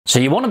So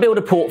you want to build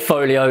a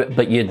portfolio,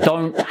 but you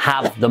don't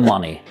have the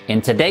money.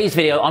 In today's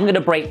video, I'm going to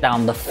break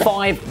down the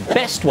 5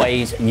 best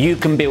ways you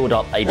can build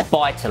up a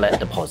buy-to-let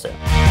deposit.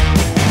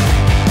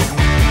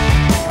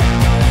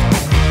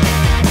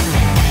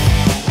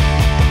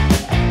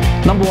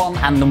 Number 1,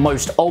 and the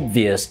most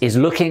obvious, is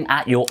looking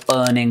at your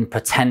earning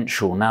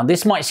potential. Now,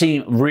 this might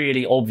seem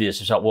really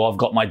obvious. It's like, well, I've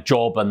got my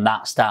job and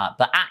that's that.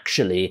 But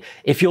actually,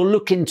 if you're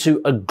looking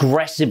to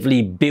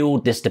aggressively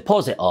build this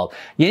deposit up,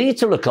 you need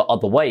to look at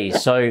other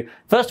ways. So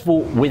first of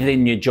all,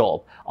 within your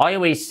job, I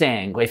always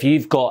think if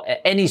you've got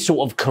any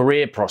sort of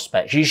career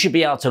prospects, you should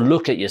be able to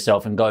look at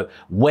yourself and go,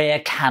 where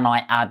can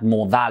I add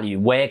more value?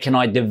 Where can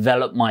I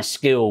develop my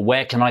skill?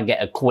 Where can I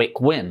get a quick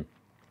win?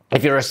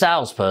 If you're a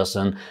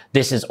salesperson,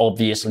 this is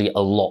obviously a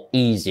lot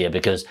easier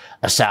because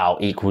a sale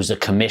equals a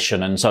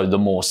commission. And so the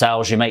more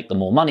sales you make, the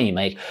more money you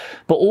make.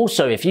 But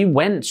also if you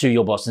went to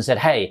your boss and said,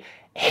 hey,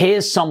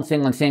 here's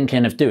something I'm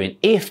thinking of doing.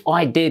 If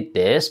I did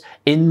this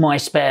in my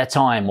spare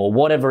time or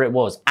whatever it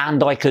was,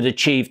 and I could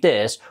achieve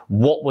this,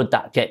 what would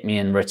that get me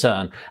in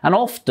return? And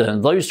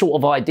often those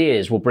sort of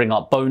ideas will bring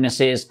up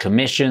bonuses,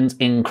 commissions,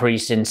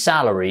 increase in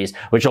salaries,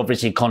 which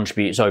obviously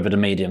contributes over the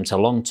medium to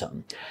long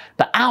term.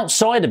 But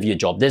outside of your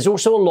job, there's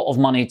also a lot of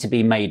money to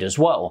be made as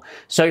well.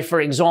 So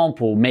for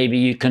example, maybe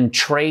you can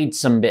trade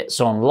some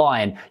bits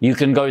online. You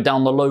can go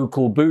down the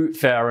local boot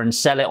fair and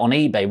sell it on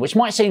eBay, which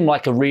might seem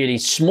like a really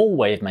small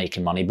way of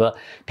making money, but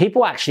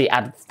people actually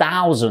add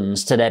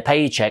thousands to their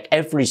paycheck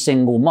every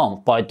single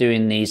month by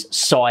doing these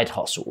side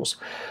hustles.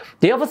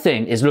 The other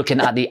thing is looking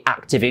at the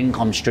active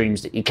income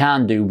streams that you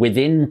can do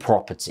within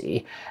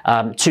property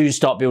to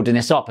start building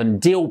this up.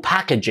 And deal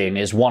packaging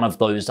is one of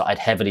those that I'd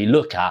heavily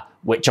look at,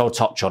 which I'll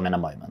touch on in a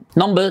moment.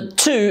 Number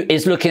 2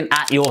 is looking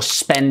at your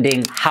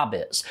spending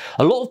habits.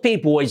 A lot of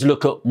people always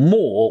look at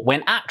more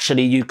when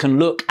actually you can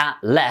look at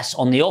less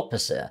on the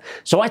opposite.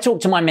 So I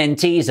talk to my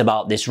mentees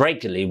about this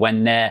regularly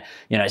when they're,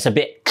 it's a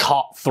bit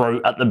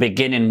cutthroat at the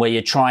beginning where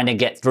you're trying to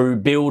get through,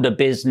 build a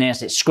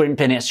business, it's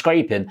scrimping, it's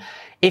scraping.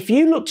 If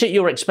you looked at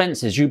your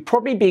expenses, you'd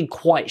probably be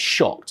quite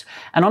shocked.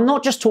 And I'm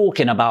not just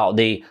talking about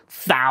the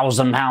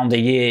 £1,000 a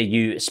year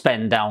you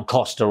spend down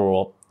Costa,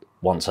 or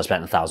once I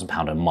spent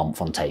 £1,000 a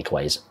month on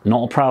takeaways.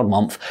 Not a proud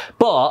month,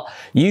 but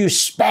you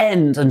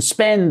spend and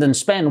spend and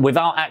spend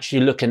without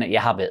actually looking at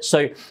your habits.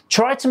 So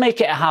try to make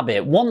it a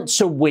habit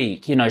once a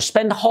week,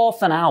 spend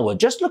half an hour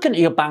just looking at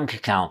your bank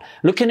account,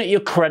 looking at your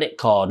credit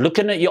card,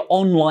 looking at your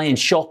online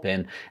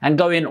shopping and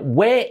going,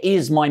 where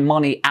is my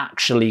money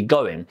actually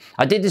going?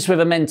 I did this with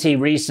a mentee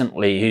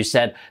recently who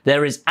said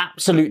there is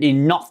absolutely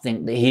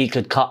nothing that he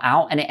could cut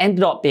out, and it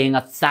ended up being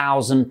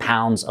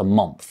 £1,000 a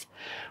month.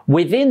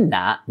 Within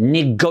that,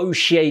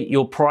 negotiate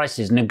your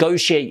prices,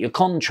 negotiate your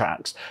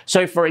contracts.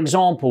 So for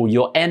example,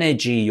 your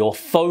energy, your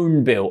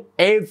phone bill,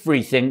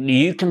 everything that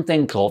you can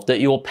think of that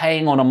you're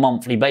paying on a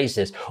monthly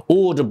basis,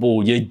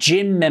 Audible, your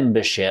gym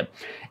membership,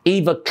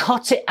 either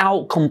cut it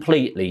out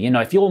completely.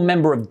 If you're a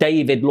member of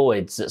David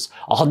Lloyd's, that's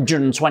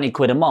 120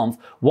 quid a month,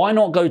 why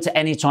not go to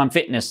Anytime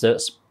Fitness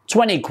that's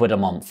 20 quid a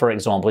month, for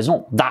example? It's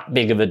not that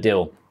big of a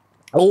deal.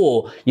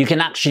 Or you can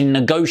actually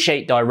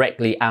negotiate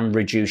directly and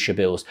reduce your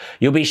bills.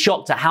 You'll be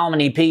shocked at how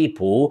many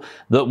people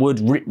that would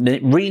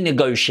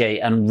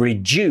renegotiate and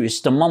reduce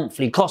the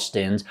monthly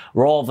costings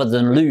rather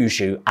than lose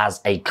you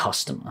as a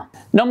customer.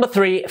 Number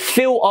 3,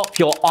 fill up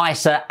your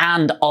ISA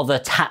and other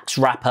tax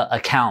wrapper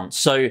accounts.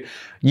 So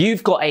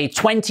you've got a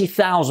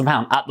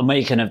 £20,000 at the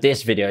making of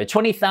this video,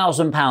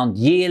 £20,000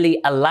 yearly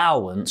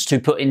allowance to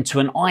put into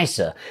an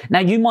ISA.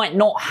 Now you might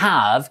not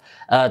have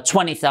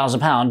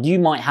 £20,000, you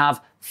might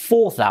have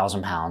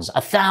 £4,000,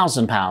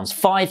 £1,000,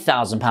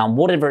 £5,000,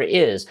 whatever it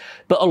is.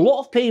 But a lot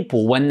of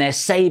people, when they're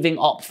saving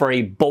up for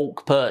a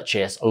bulk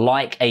purchase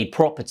like a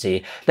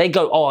property, they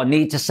go, oh, I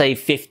need to save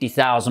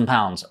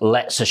 £50,000.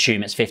 Let's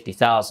assume it's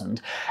 50,000.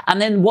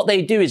 And then what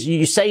they do is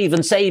you save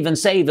and save and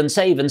save and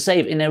save and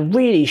save in a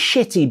really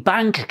shitty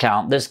bank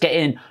account that's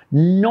getting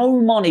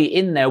no money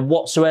in there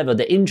whatsoever.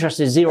 The interest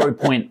is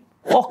 0.0.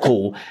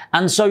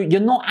 And so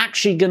you're not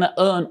actually going to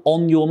earn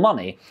on your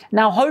money.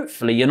 Now,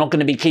 hopefully you're not going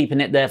to be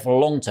keeping it there for a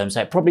long term,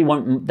 so it probably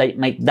won't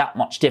make that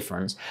much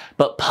difference.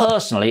 But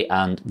personally,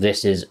 and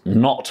this is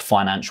not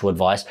financial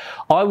advice,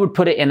 I would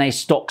put it in a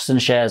stocks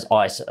and shares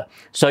ISA.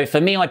 So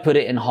for me, I put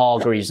it in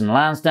Hargreaves and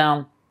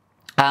Lansdown.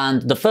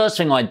 And the first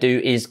thing I do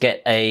is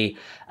get a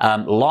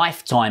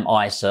lifetime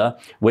ISA,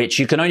 which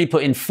you can only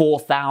put in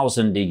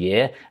 £4,000 a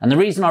year. And the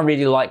reason I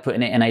really like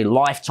putting it in a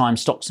lifetime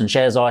stocks and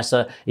shares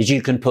ISA is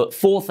you can put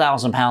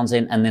 £4,000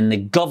 in and then the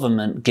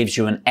government gives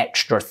you an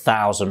extra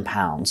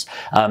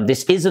 £1,000.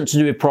 This isn't to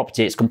do with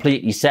property, it's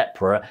completely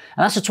separate.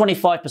 And that's a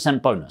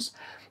 25% bonus.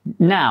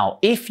 Now,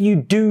 if you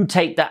do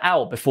take that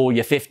out before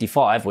you're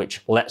 55,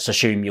 which let's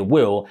assume you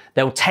will,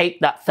 they'll take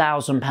that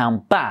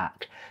 £1,000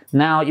 back.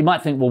 Now, you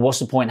might think, well, what's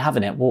the point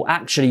having it? Well,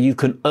 actually, you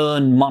can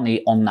earn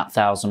money on that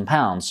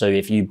 £1,000. So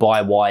if you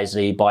buy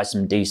wisely, buy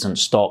some decent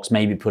stocks,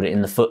 maybe put it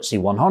in the FTSE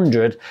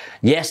 100,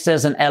 yes,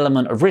 there's an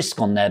element of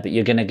risk on there, but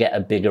you're going to get a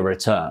bigger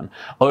return.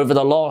 Over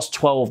the last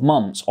 12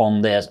 months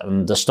on this,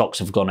 and the stocks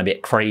have gone a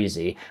bit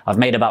crazy, I've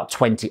made about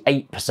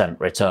 28%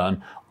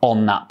 return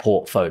on that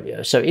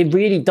portfolio. So it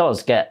really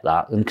does get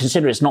that. And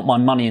consider it's not my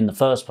money in the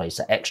first place,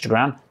 that extra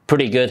grand,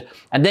 pretty good.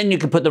 And then you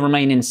can put the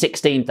remaining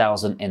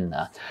 16,000 in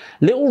there.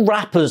 Little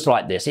wrappers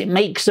like this, it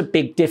makes a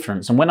big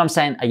difference. And when I'm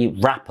saying a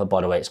wrapper,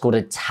 by the way, it's called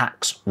a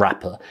tax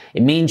wrapper.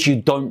 It means you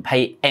don't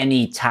pay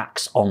any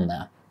tax on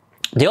there.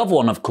 The other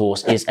one, of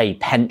course, is a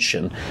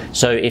pension.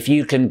 So if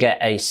you can get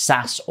a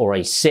SAS or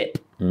a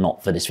SIP,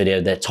 not for this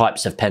video, they're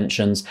types of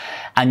pensions,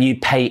 and you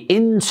pay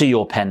into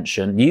your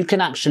pension, you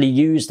can actually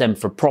use them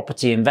for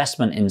property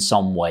investment in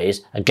some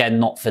ways. Again,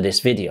 not for this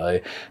video,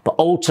 but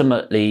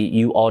ultimately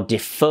you are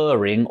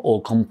deferring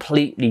or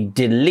completely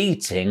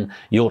deleting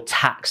your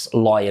tax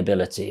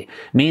liability,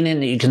 meaning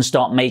that you can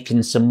start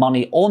making some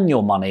money on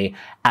your money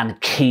and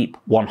keep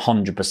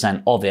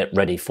 100% of it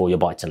ready for your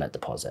buy-to-let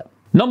deposit.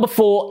 Number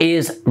 4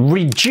 is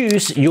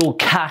reduce your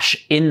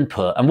cash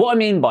input. And what I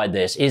mean by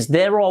this is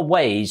there are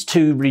ways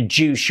to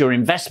reduce your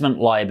investment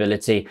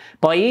liability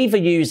by either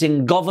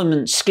using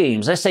government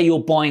schemes. Let's say you're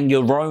buying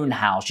your own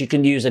house, you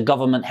can use a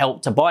government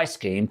help to buy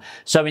scheme.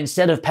 So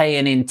instead of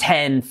paying in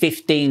 10,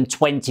 15,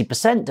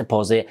 20%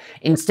 deposit,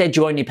 instead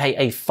you only pay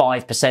a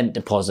 5%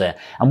 deposit.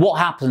 And what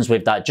happens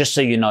with that, just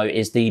so you know,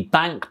 is the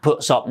bank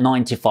puts up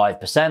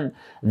 95%.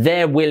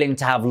 They're willing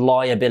to have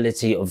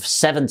liability of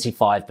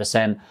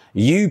 75%.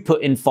 You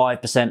put in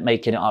 5%,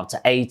 making it up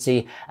to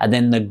 80, and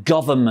then the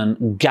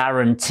government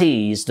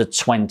guarantees the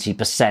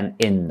 20%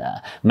 in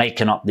there,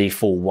 making up the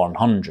full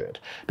 100.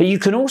 But you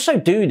can also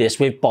do this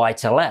with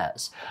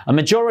buy-to-lets. A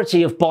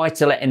majority of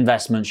buy-to-let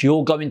investments,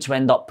 you're going to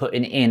end up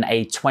putting in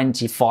a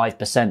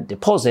 25%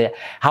 deposit.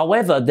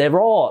 However,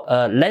 there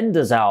are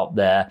lenders out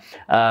there,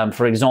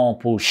 for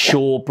example,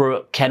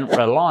 Shawbrook, Kent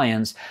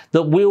Reliance,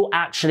 that will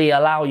actually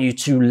allow you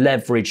to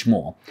leverage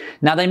more.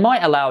 Now, they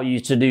might allow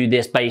you to do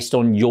this based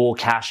on your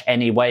cash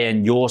anyway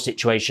and your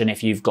situation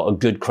if you've got a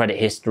good credit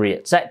history,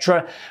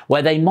 etc.,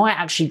 where they might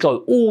actually go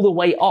all the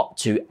way up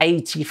to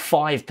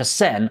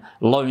 85%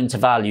 loan to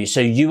value, so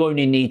you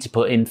only need to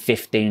put in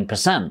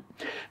 15%.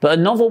 But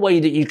another way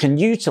that you can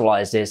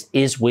utilize this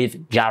is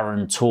with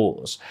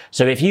guarantors.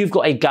 So if you've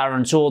got a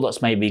guarantor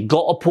that's maybe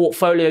got a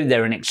portfolio,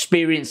 they're an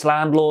experienced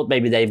landlord,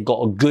 maybe they've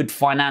got a good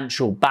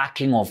financial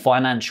backing or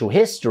financial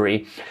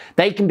history,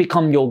 they can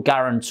become your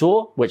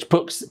guarantor, which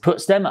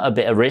puts them at a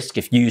bit of risk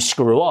if you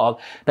screw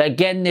up. But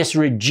again, this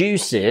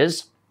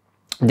reduces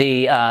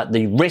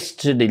the risk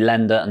to the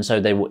lender, and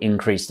so they will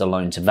increase the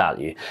loan to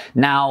value.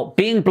 Now,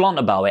 being blunt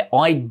about it,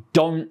 I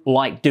don't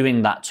like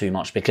doing that too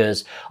much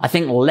because I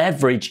think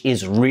leverage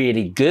is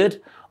really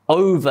good.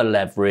 Over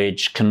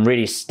leverage can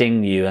really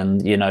sting you,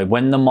 and you know,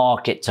 when the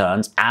market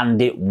turns, and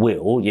it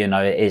will, you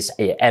know, it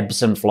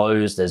ebbs and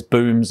flows, there's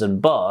booms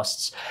and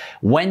busts.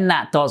 When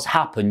that does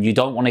happen, you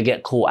don't want to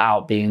get caught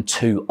out being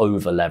too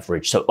over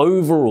leveraged. So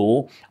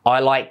overall, I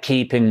like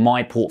keeping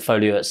my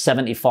portfolio at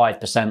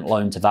 75%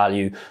 loan to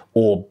value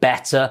or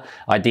better,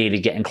 ideally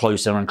getting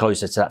closer and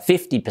closer to that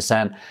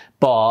 50%.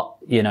 But,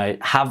 you know,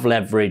 have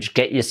leverage,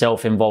 get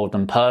yourself involved.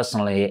 And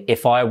personally,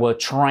 if I were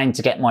trying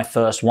to get my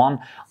first one,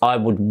 I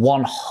would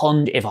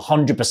if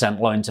 100%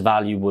 loan to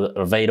value were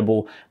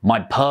available, my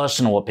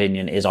personal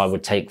opinion is I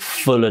would take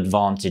full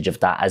advantage of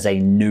that as a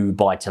new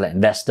buy-to-let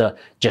investor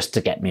just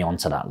to get me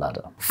onto that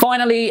ladder.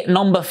 Finally,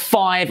 number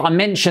 5, I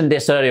mentioned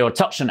this earlier or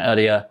touched on it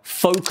earlier,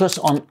 focus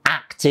on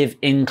active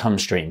income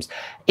streams.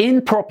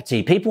 In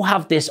property, people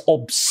have this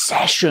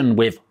obsession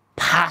with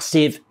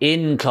passive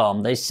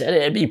income. They said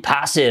it'd be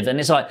passive, and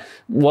it's like,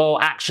 well,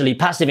 actually,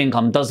 passive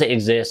income, does it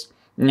exist?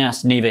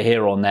 Yes, neither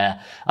here or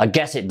there. I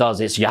guess it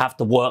does. It's you have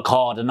to work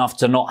hard enough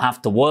to not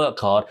have to work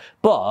hard.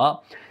 But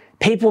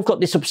people have got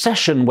this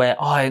obsession where,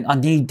 oh, I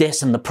need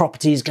this and the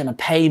property is going to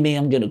pay me.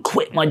 I'm going to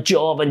quit my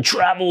job and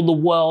travel the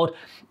world.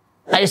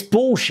 It's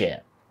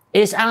bullshit.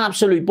 It's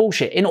absolute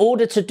bullshit. In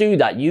order to do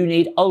that, you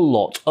need a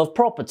lot of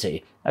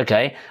property.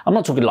 Okay, I'm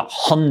not talking like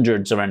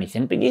hundreds or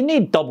anything, but you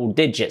need double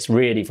digits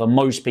really for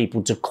most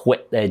people to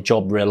quit their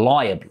job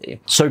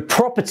reliably. So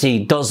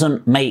property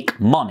doesn't make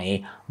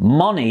money.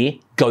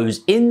 Money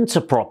goes into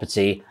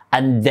property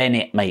and then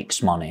it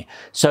makes money.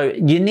 So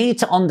you need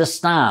to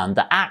understand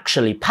that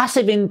actually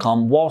passive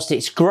income, whilst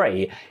it's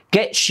great,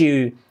 gets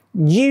you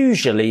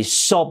usually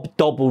sub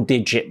double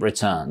digit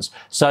returns.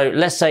 So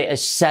let's say a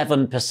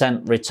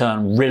 7%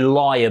 return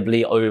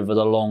reliably over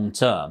the long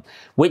term,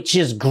 which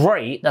is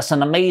great. That's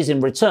an amazing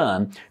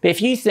return. But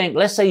if you think,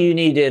 let's say you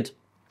needed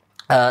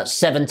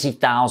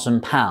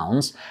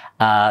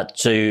 £70,000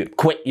 to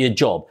quit your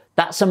job,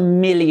 that's £1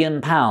 million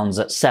at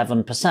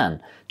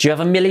 7%. Do you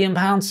have £1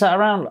 million sat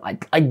around?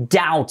 I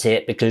doubt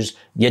it, because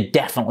you're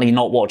definitely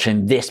not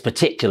watching this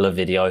particular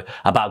video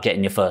about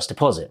getting your first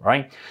deposit,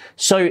 right?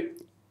 So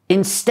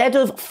instead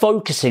of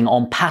focusing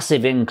on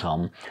passive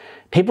income,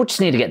 people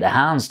just need to get their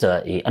hands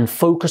dirty and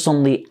focus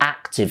on the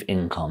active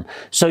income.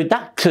 So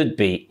that could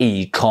be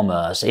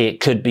e-commerce, it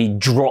could be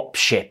drop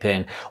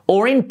shipping,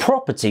 or in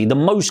property, the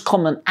most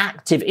common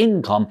active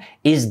income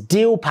is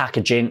deal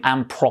packaging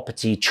and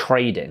property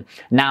trading.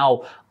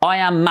 Now, I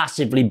am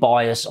massively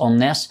biased on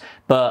this,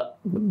 but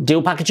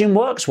deal packaging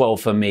works well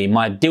for me.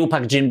 My deal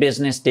packaging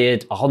business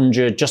did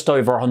just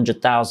over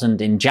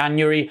 100,000 in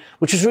January,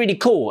 which was really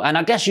cool. And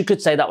I guess you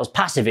could say that was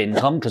passive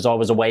income because I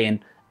was away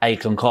in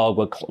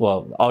Aconcagua,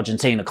 well,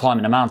 Argentina,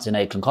 climbing a mountain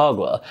in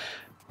Aconcagua.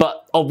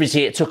 But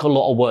obviously it took a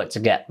lot of work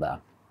to get there.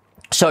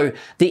 So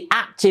the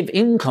active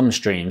income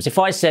streams, if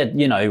I said,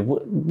 you know,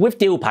 with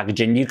deal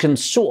packaging, you can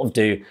sort of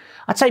do,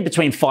 I'd say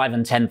between £5,000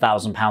 and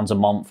 £10,000 a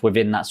month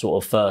within that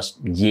sort of first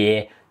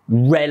year,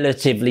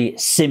 relatively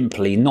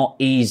simply, not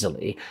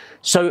easily.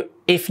 So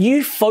if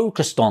you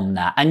focused on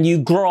that and you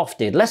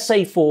grafted, let's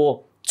say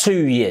for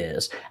 2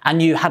 years,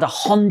 and you had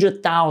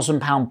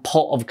 £100,000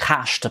 pot of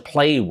cash to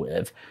play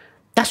with,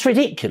 that's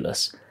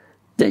ridiculous.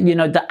 You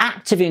know, the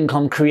active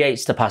income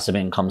creates the passive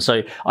income.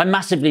 So I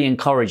massively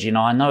encourage, you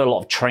know, I know a lot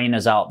of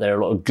trainers out there,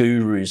 a lot of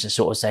gurus that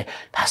sort of say,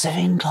 passive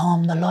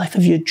income, the life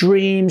of your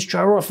dreams,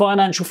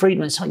 financial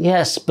freedom. It's like,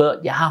 yes,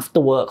 but you have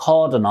to work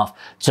hard enough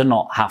to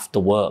not have to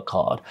work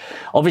hard.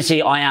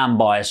 Obviously, I am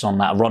biased on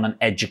that. I run an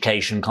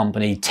education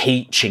company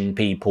teaching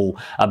people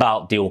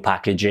about deal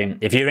packaging.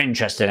 If you're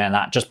interested in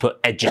that, just put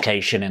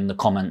education in the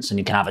comments and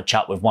you can have a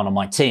chat with one of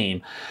my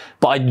team.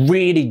 But I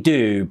really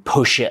do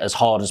push it as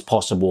hard as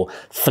possible.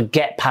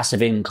 Forget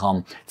passive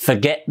income,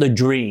 forget the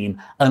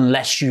dream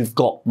unless you've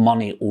got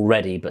money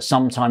already. But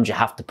sometimes you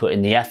have to put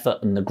in the effort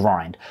and the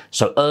grind.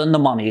 So earn the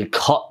money,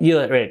 cut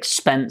your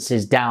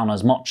expenses down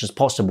as much as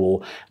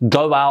possible,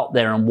 go out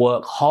there and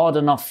work hard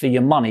enough for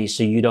your money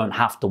so you don't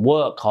have to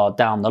work hard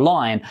down the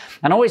line.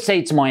 And I always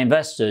say to my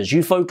investors,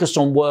 you focus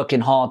on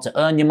working hard to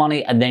earn your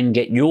money and then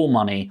get your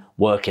money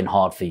working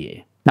hard for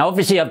you. Now,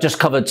 obviously, I've just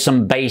covered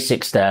some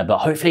basics there, but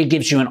hopefully it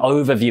gives you an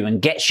overview and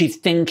gets you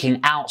thinking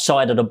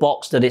outside of the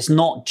box, that it's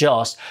not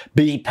just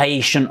be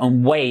patient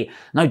and wait.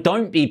 No,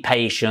 don't be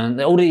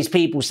patient. All these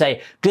people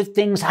say, good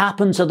things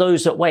happen to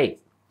those that wait.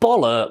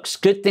 Bollocks.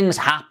 Good things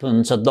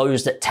happen to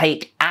those that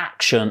take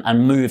action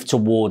and move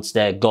towards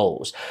their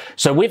goals.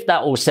 So with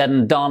that all said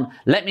and done,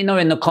 let me know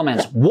in the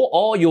comments, what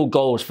are your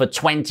goals for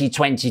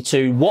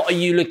 2022? What are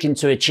you looking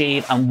to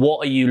achieve and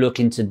what are you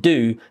looking to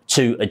do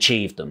to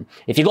achieve them?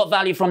 If you got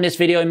value from this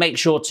video, make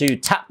sure to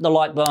tap the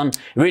like button. It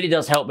really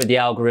does help with the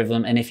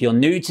algorithm. And if you're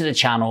new to the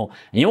channel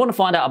and you want to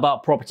find out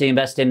about property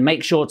investing,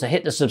 make sure to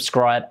hit the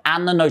subscribe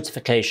and the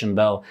notification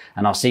bell,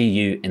 and I'll see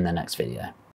you in the next video.